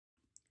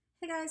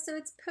Hey guys, so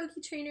it's Poke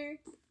Trainer,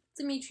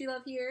 Dimitri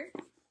Love here,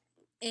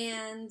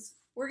 and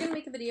we're gonna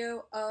make a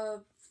video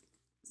of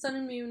Sun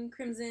and Moon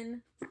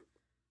Crimson,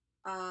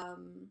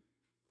 the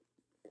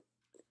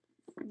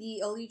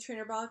Elite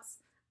Trainer box.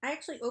 I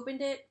actually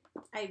opened it,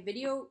 I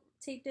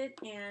videotaped it,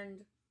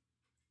 and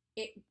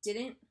it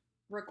didn't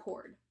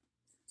record.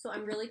 So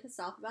I'm really pissed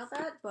off about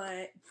that,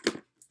 but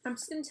I'm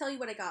just gonna tell you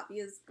what I got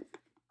because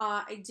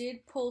I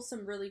did pull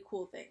some really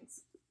cool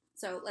things.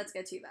 So let's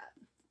get to that.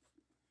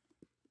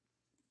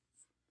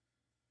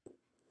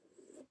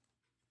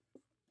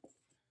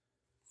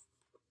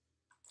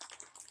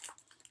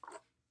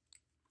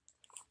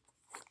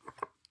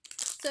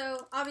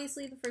 So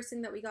obviously the first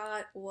thing that we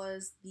got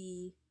was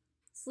the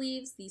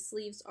sleeves. These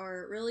sleeves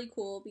are really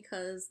cool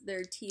because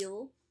they're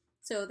teal,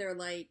 so they're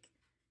like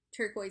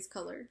turquoise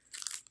color.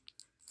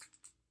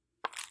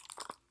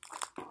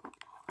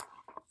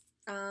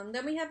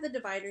 Then we have the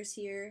dividers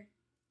here,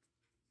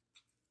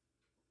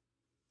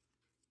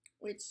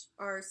 which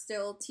are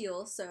still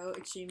teal, so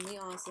extremely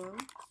awesome.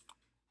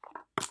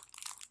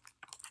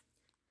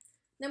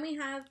 Then we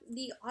have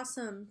the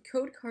awesome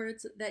code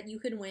cards that you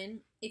can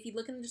win. If you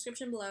look in the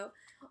description below,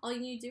 all you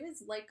need to do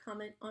is like,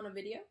 comment on a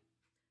video,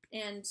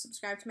 and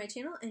subscribe to my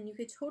channel, and you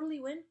could totally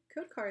win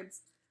code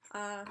cards.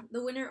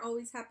 The winner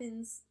always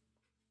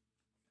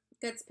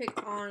gets picked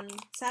on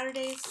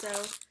Saturdays,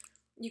 so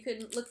you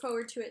can look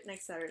forward to it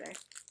next Saturday.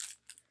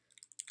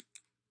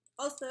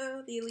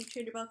 Also, the Elite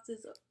Trainer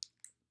boxes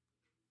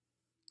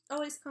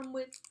always come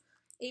with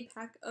a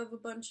pack of a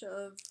bunch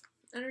of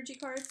energy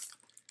cards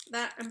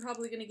that I'm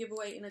probably going to give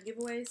away in a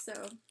giveaway,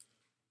 so.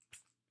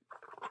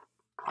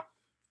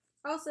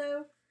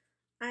 Also,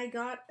 I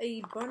got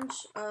a bunch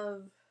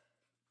of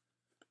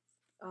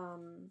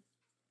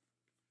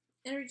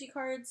energy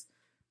cards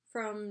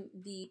from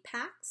the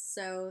packs,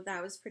 so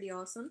that was pretty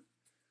awesome.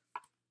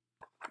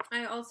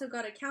 I also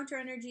got a counter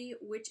energy,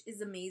 which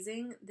is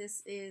amazing.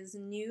 This is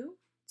new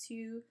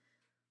to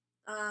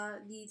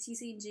the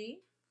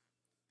TCG.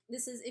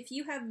 This is if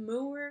you have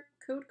more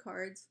code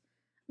cards,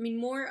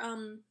 more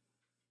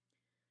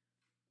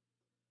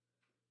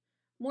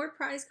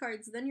prize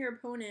cards than your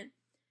opponent,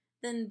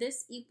 then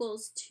this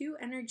equals 2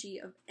 energy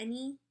of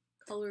any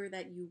color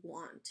that you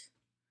want.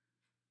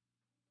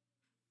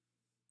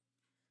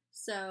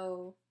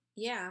 So,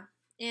 yeah.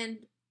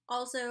 And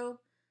also,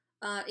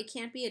 it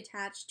can't be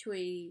attached to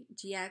a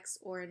GX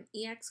or an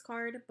EX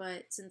card,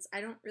 but since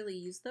I don't really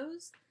use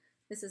those,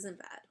 this isn't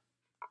bad.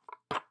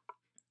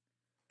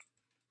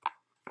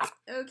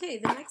 Okay,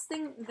 the next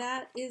thing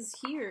that is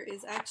here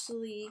is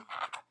actually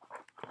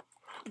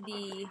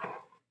the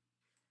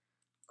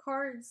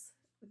cards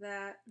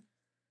that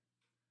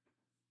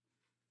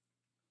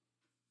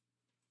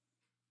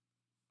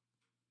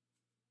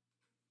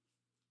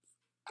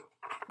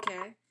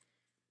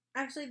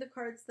actually the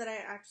cards that I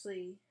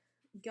actually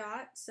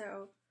got,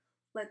 so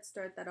let's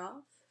start that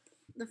off.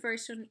 The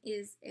first one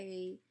is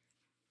a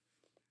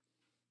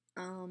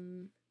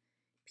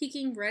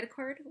peeking red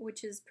card,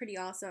 which is pretty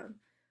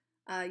awesome.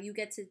 You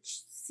get to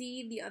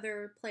see the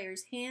other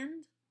player's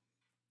hand,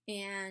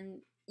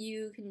 and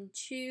you can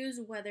choose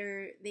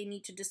whether they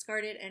need to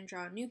discard it and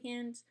draw a new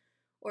hand,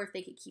 or if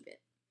they could keep it.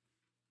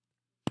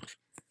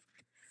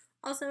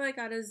 Also, I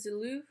got a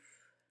Ziloof.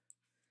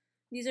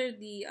 These are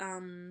the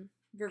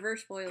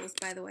reverse foils,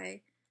 by the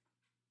way,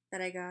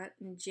 that I got.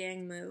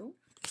 Jangmu,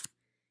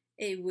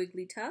 a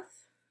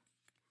Wigglytuff,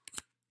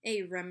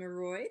 a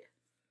Remoraid,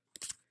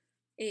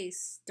 a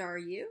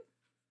Staryu,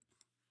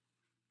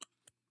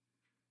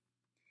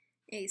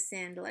 a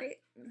Sandlight,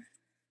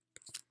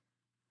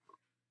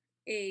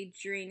 a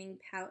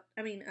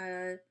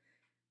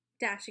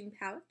Dashing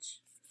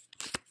Pouch,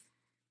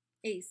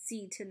 a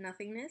Seed to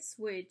Nothingness,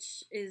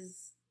 which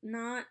is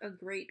not a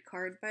great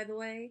card, by the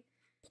way.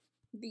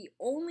 The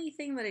only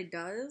thing that it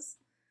does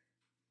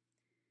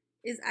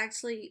is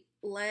actually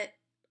let,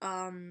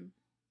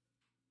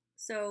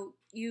 so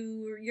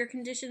your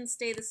conditions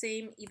stay the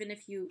same even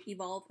if you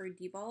evolve or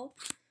devolve.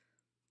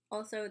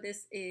 Also,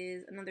 this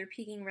is another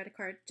peeking red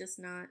card, just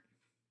not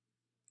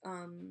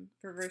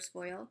reverse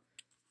foil.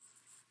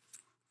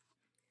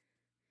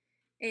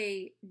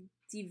 A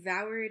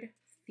Devoured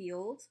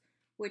Field,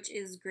 which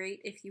is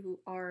great if you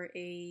are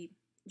a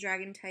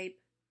dragon type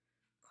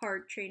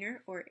card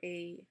trainer or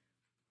a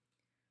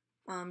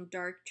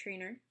dark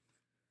trainer.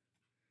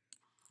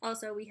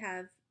 Also, we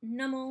have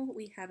Nummel.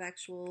 We have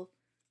actually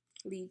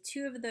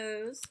 2 of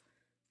those. I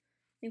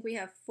think we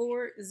have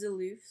 4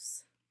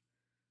 Ziloofs.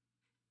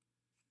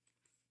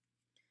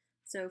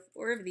 So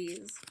 4 of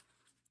these.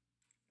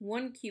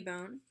 1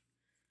 Cubone.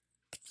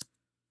 I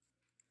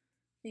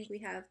think we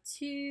have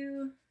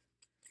 2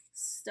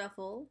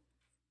 Stuffle.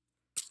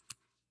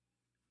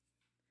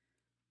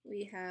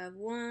 We have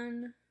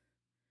 1,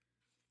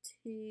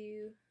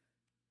 2,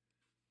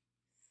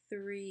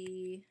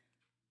 3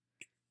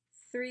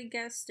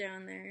 guests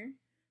down there.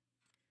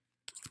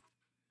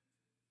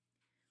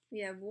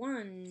 We have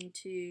 1,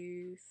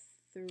 2,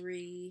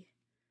 3,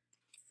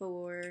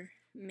 4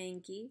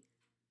 Mankey.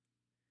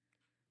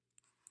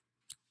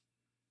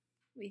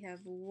 We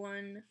have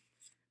 1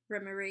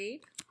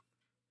 Remoraid,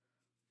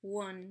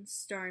 one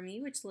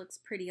Starmie, which looks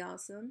pretty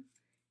awesome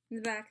in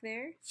the back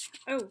there.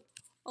 Oh,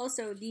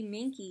 also the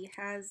Mankey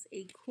has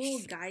a cool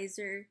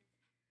geyser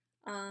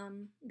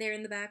there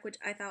in the back, which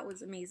I thought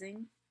was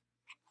amazing.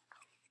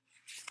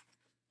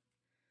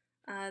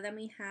 Then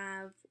we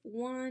have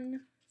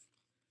 1,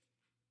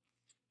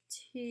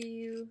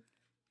 2,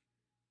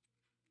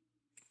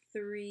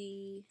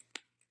 3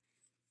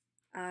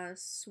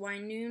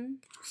 Swinub.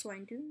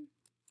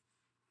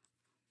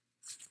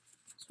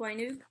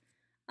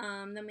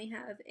 Then we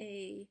have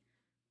a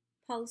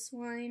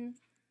Poliwhirl,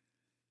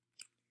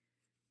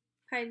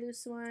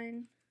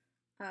 Piloswine.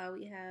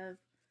 We have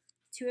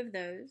 2 of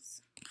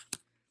those.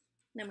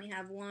 Then we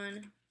have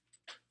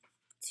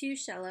 2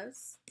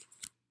 Shellos.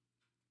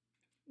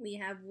 We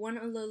have 1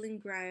 Alolan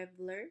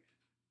Graveler.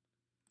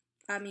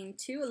 2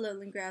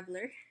 Alolan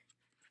Graveler.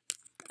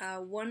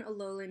 1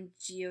 Alolan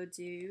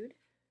Geodude.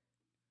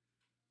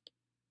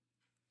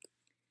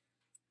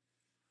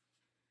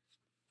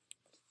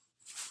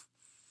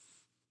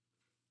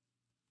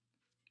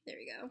 There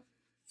we go.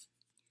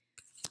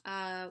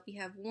 We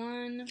have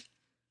 1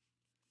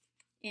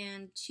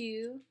 and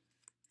 2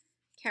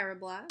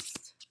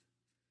 Carablast.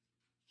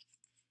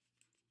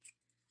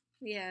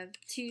 We have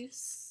 2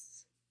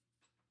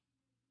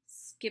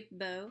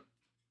 Skipdo.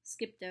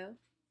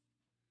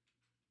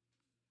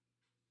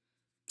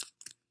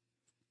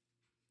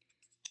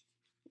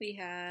 We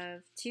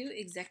have 2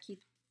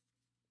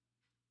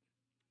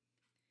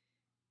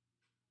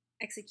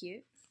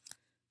 Execute.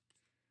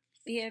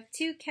 We have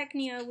 2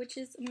 Keknia, which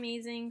is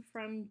amazing,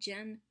 from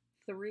Gen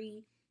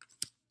 3,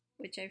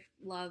 which I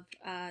love.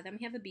 Then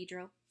we have a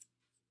Beedrill.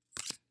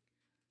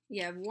 We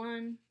have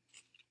 1,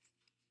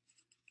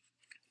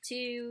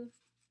 2,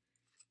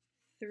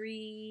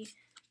 3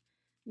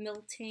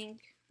 Miltank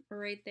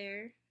right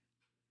there,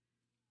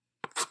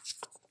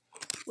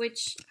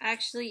 which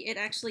it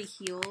actually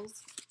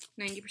heals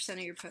 90% of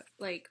your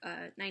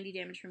 90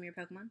 damage from your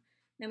Pokemon.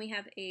 Then we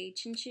have a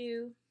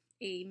Chinchou,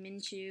 a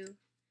Minchu,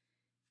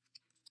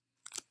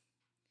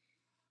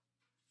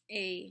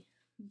 a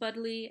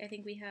Budley. I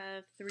think we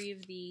have 3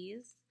 of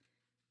these,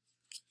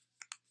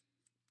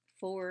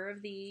 4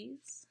 of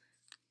these.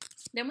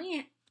 Then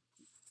we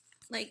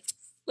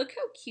look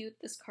how cute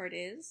this card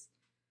is,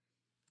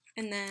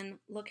 and then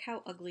look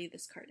how ugly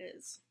this card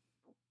is.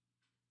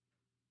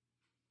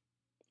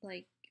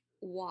 Like,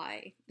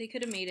 why? They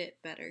could have made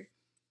it better.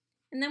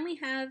 And then we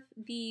have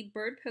the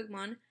bird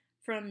Pokemon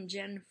from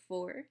Gen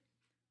 4,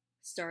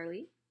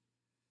 Starly.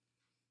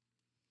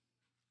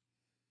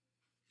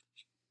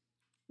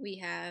 We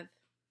have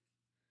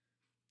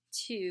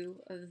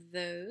 2 of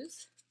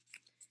those.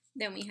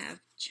 Then we have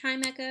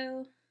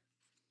Chimecho,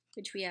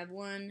 which we have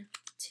 1,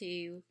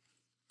 2,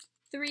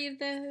 3 of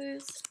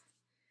those.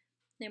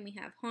 Then we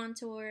have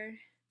Hauntor,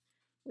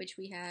 which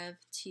we have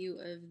 2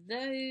 of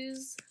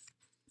those.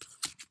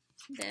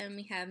 Then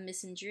we have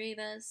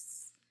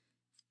Misandrevis,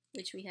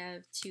 which we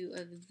have 2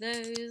 of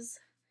those.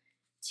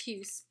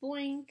 2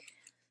 Spoink,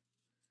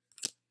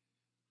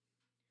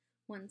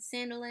 1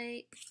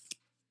 Sandalite,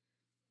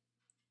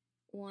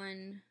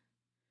 1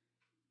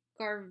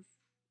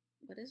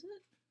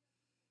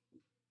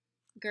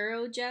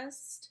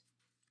 Girojest,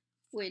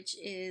 which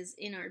is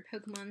in our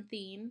Pokemon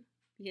theme,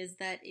 because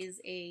that is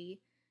a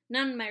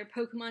non-my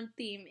Pokemon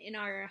theme in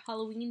our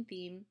Halloween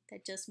theme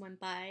that just went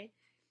by,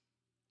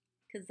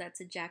 because that's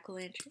a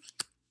jack-o'-lantern.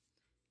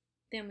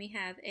 Then we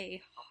have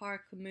a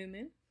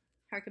Harkamo,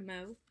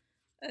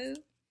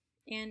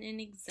 and an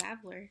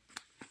Exavler.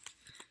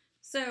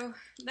 So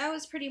that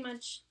was pretty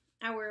much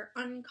our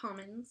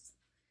uncommons.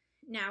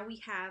 Now we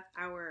have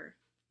our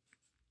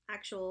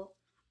actual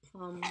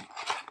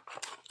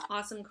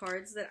awesome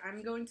cards that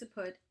I'm going to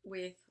put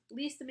with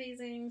least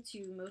amazing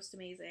to most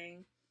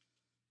amazing,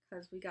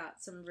 because we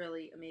got some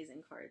really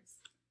amazing cards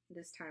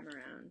this time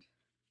around.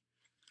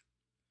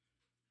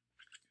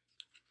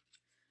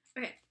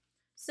 Okay,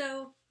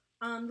 so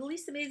the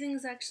least amazing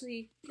is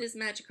actually this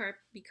Magikarp,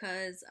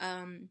 because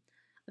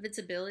of its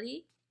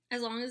ability.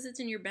 As long as it's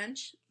in your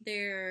bench,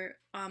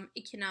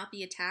 it cannot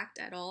be attacked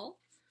at all.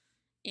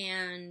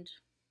 And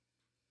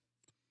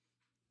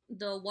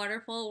the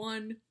waterfall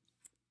one,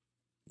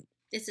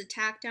 its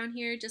attack down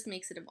here just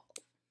makes it evolve.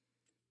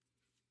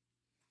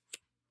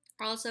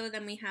 Also,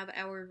 then we have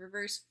our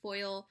reverse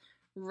foil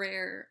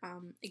rare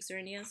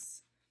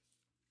Xerneas.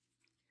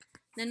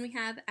 Then we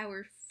have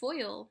our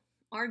foil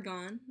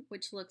Argon,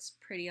 which looks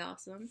pretty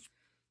awesome.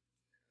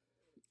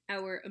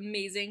 Our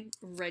amazing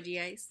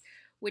Regice,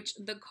 which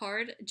the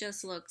card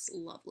just looks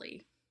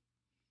lovely.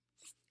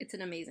 It's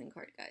an amazing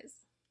card, guys.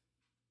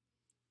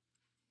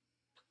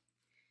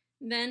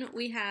 Then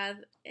we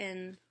have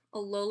an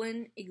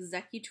Alolan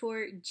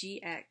Executor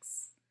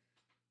GX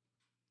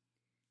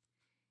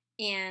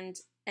and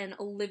an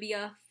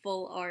Olivia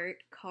Full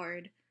Art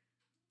card.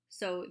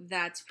 So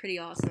that's pretty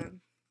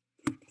awesome.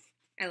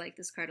 I like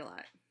this card a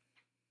lot.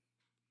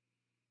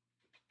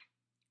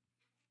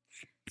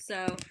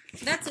 So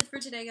that's it for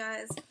today,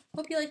 guys.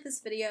 Hope you like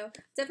this video.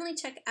 Definitely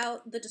check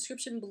out the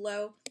description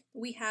below.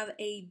 We have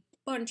a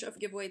bunch of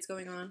giveaways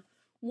going on.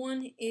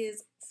 One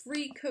is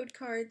free code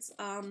cards.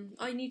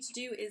 All you need to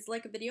do is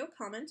like a video,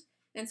 comment,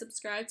 and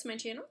subscribe to my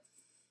channel.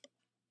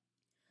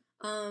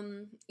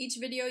 Each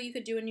video you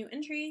could do a new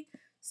entry,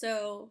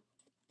 so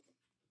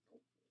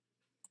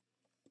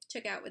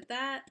check out with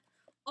that.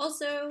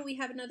 Also, we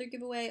have another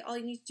giveaway. All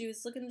you need to do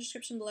is look in the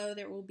description below.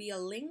 There will be a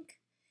link,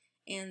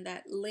 and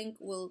that link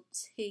will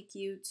take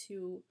you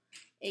to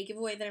a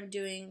giveaway that I'm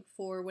doing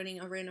for winning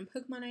a random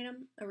Pokemon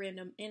item, a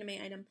random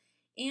anime item,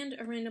 and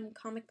a random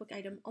comic book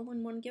item all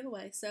in one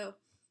giveaway. So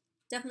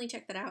definitely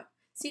check that out.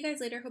 See you guys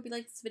later. Hope you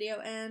liked this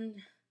video,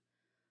 and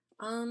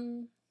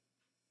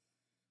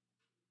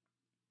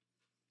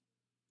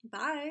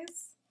bye.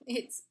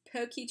 It's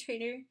Poke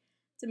Trainer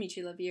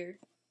Dimitri Lavier.